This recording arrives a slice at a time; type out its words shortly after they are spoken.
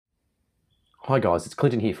Hi guys, it's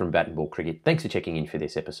Clinton here from Bat and Ball Cricket. Thanks for checking in for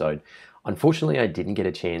this episode. Unfortunately, I didn't get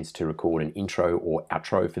a chance to record an intro or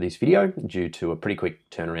outro for this video due to a pretty quick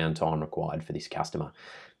turnaround time required for this customer.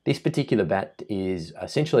 This particular bat is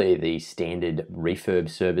essentially the standard refurb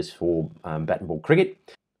service for Bat and Ball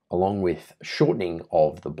Cricket, along with shortening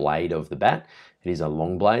of the blade of the bat. It is a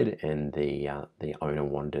long blade and the owner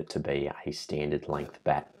wanted it to be a standard length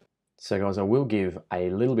bat. So guys, I will give a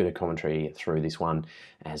little bit of commentary through this one,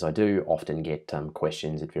 as I do often get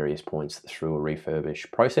questions at various points through a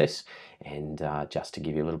refurbish process, and just to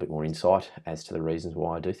give you a little bit more insight as to the reasons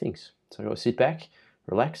why I do things. So guys, sit back,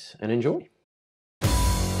 relax and enjoy.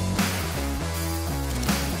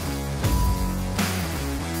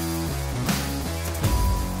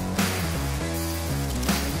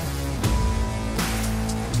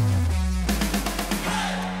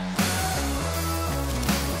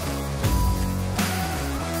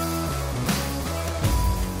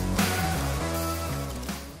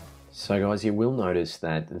 So guys, you will notice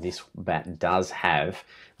that this bat does have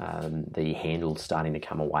the handle starting to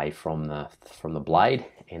come away from the blade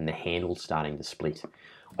and the handle starting to split.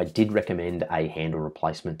 I did recommend a handle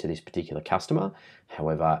replacement to this particular customer.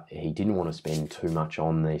 However, he didn't want to spend too much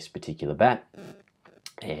on this particular bat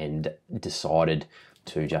and decided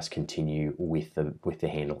to just continue with the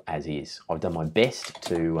handle as is. I've done my best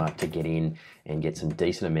to get in and get some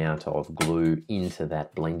decent amount of glue into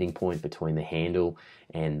that blending point between the handle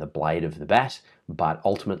and the blade of the bat, but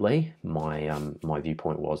ultimately my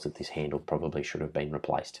viewpoint was that this handle probably should have been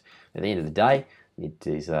replaced. At the end of the day, it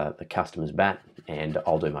is the customer's bat, and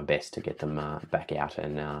I'll do my best to get them back out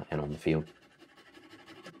and on the field.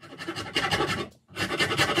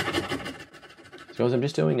 So guys, I'm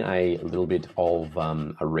just doing a little bit of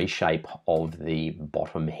a reshape of the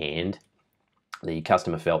bottom hand. The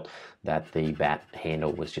customer felt that the bat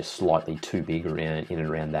handle was just slightly too big in and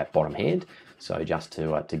around that bottom hand. So just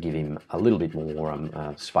to give him a little bit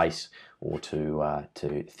more space, or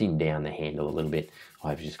to thin down the handle a little bit,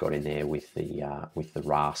 I've just got in there with the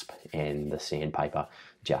rasp and the sandpaper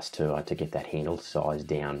just to get that handle size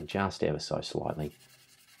down just ever so slightly.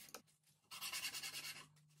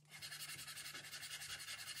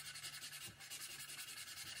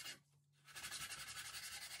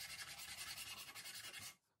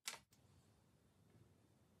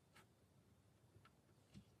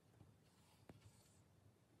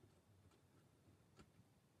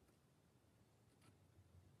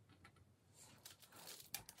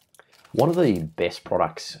 One of the best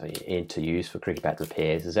products to use for cricket bat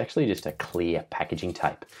repairs is actually just a clear packaging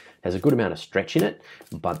tape. It has a good amount of stretch in it,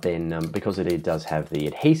 but then because it does have the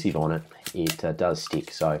adhesive on it, it does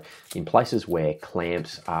stick. So in places where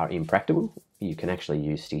clamps are impractical, you can actually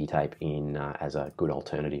use sticky tape as a good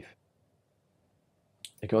alternative.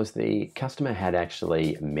 Because the customer had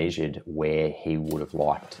actually measured where he would have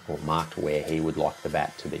liked, or marked where he would like the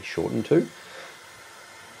bat to be shortened to.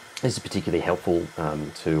 This is particularly helpful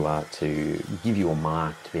to give you a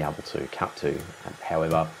mark to be able to cut to.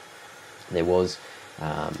 However, there was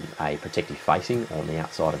a protective facing on the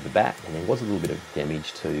outside of the bat, and there was a little bit of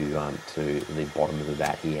damage to the bottom of the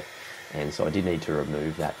bat here. And so I did need to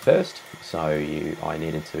remove that first. So I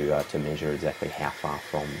needed to measure exactly how far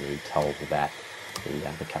from the toe of the bat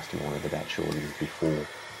the customer wanted the bat shortened before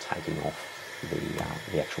taking off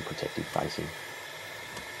the actual protective facing.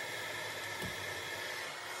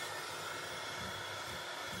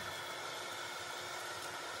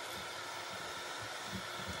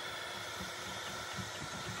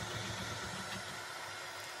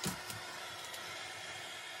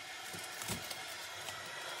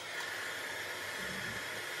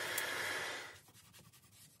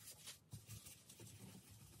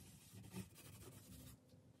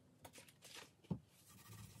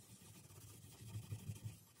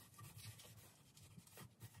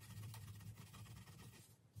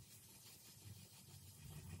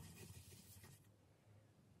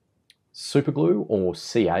 Super glue or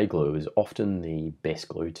CA glue is often the best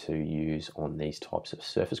glue to use on these types of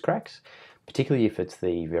surface cracks, particularly if it's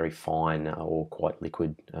the very fine or quite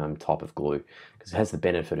liquid type of glue, because it has the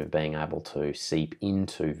benefit of being able to seep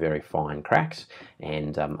into very fine cracks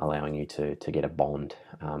and allowing you to get a bond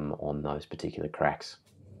on those particular cracks.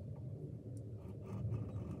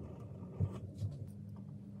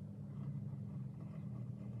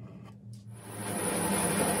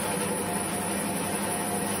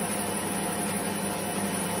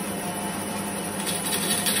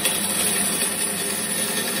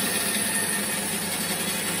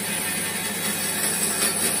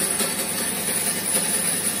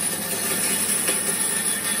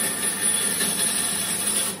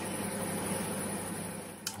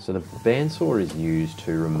 So So the bandsaw is used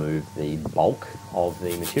to remove the bulk of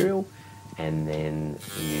the material, and then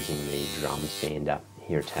using the drum sander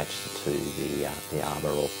here attached to the arbor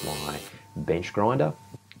of my bench grinder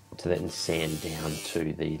to then sand down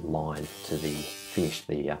to the line to finish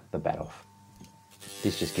the bat off.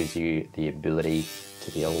 This just gives you the ability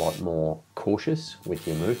to be a lot more cautious with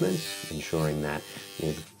your movements, ensuring that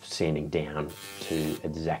you're sanding down to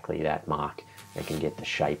exactly that mark and can get the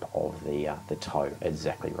shape of the toe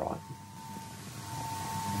exactly right.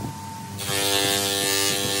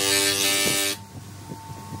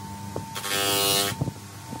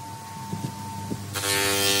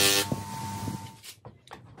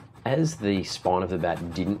 As the spine of the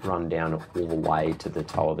bat didn't run down all the way to the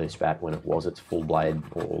toe of this bat when it was its full blade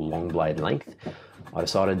or long blade length, I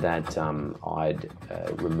decided that I'd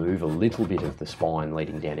remove a little bit of the spine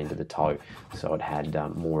leading down into the toe, so it had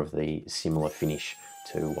more of the similar finish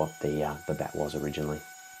to what the bat was originally.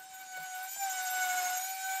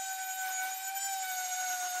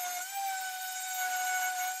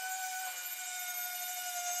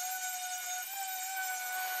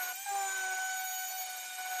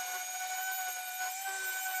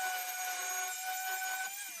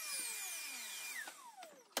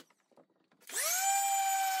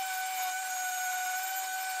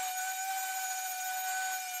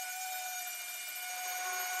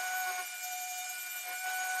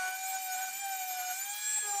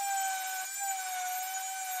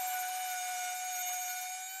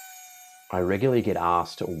 I regularly get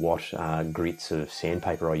asked what grits of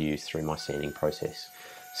sandpaper I use through my sanding process.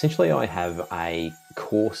 Essentially, I have a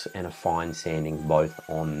coarse and a fine sanding both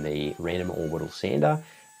on the random orbital sander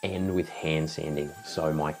and with hand sanding.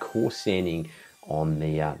 So my coarse sanding on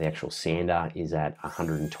the actual sander is at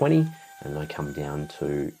 120, and I come down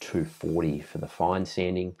to 240 for the fine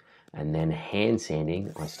sanding. And then hand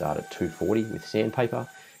sanding, I start at 240 with sandpaper,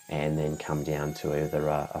 and then come down to either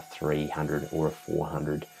a 300 or a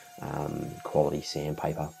 400 quality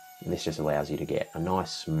sandpaper. And this just allows you to get a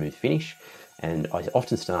nice smooth finish. And I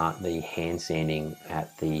often start the hand sanding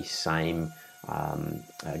at the same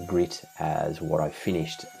grit as what I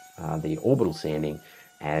finished the orbital sanding,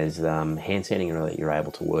 as hand sanding really you're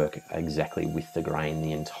able to work exactly with the grain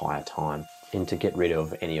the entire time, and to get rid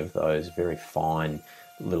of any of those very fine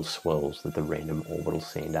little swirls that the random orbital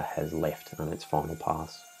sander has left on its final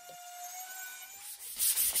pass.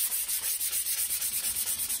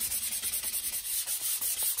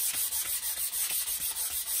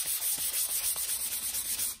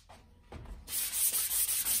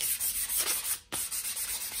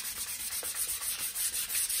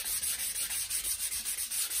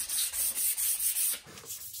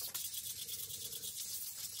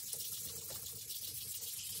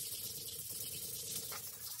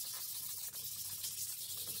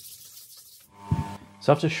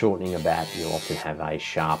 So after shortening a bat, you'll often have a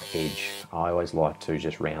sharp edge. I always like to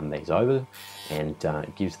just round these over, and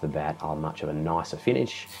it gives the bat a much of a nicer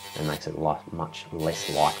finish and makes it much less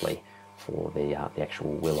likely for the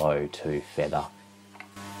actual willow to feather.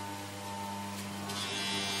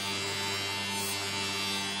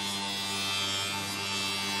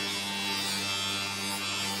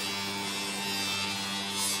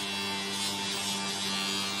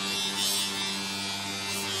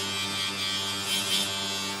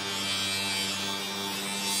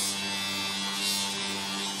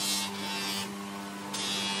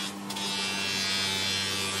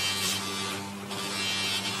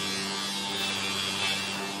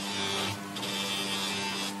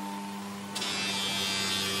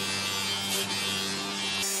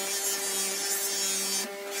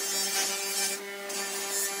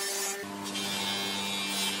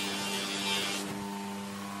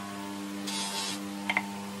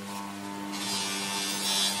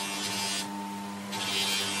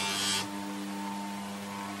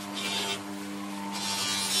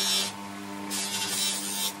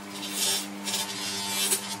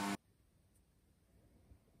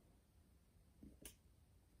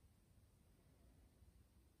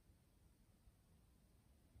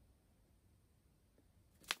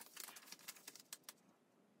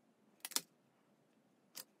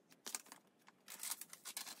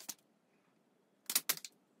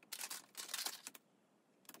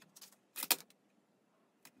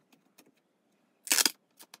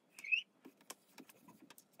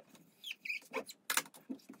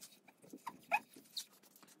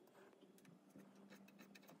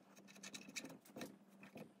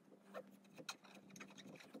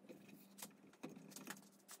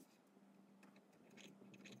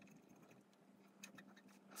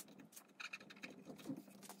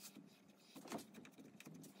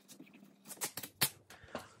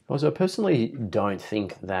 Guys, I personally don't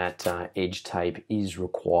think that edge tape is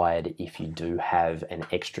required if you do have an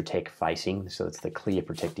extra tech facing, so it's the clear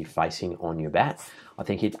protective facing on your bat. I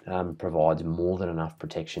think it provides more than enough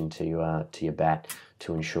protection to your bat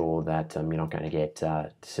to ensure that you're not going to get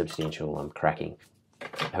substantial cracking.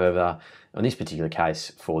 However, on this particular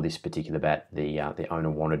case, for this particular bat, the owner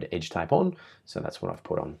wanted edge tape on, so that's what I've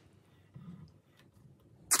put on.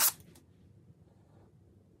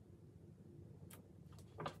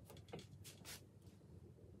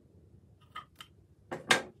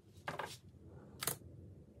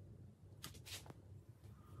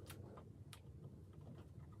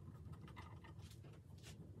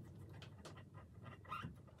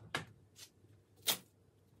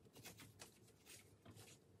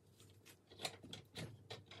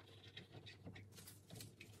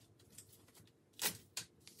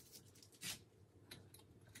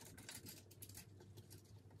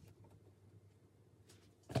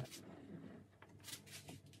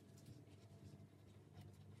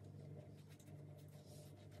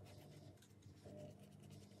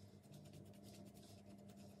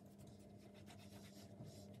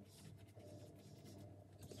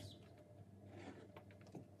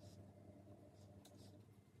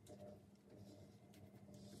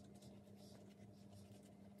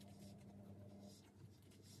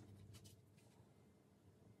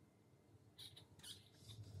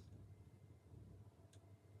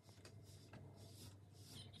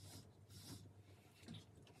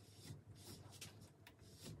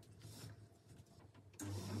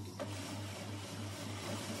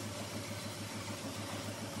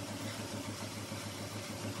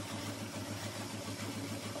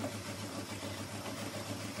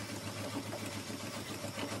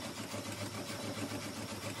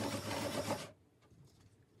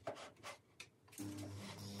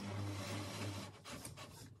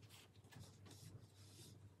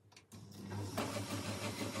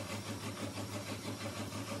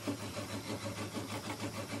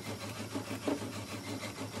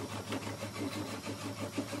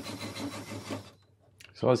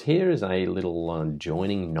 So as here is a little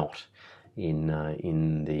joining knot in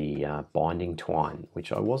the binding twine,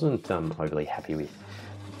 which I wasn't overly happy with,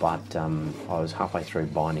 but I was halfway through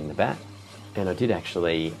binding the bat, and I did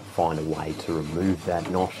actually find a way to remove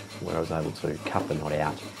that knot, where I was able to cut the knot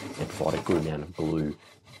out and provide a good amount of glue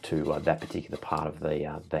to that particular part of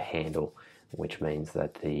the handle, which means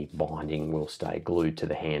that the binding will stay glued to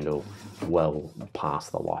the handle well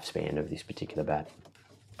past the lifespan of this particular bat.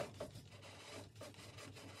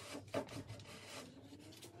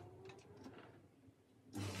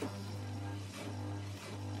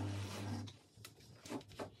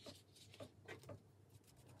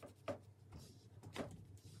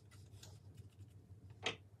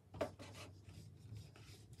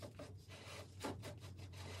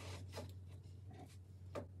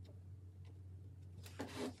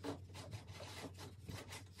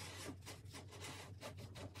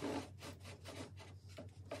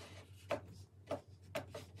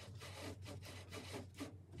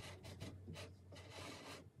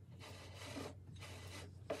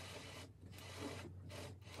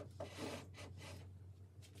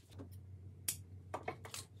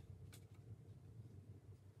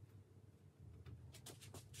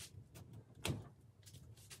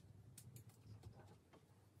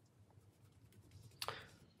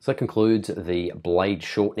 So that concludes the blade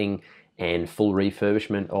shortening and full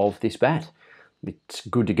refurbishment of this bat. It's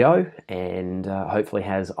good to go, and hopefully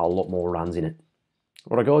has a lot more runs in it.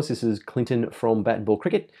 Alright guys, this is Clinton from Bat and Ball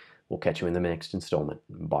Cricket. We'll catch you in the next instalment.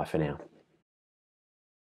 Bye for now.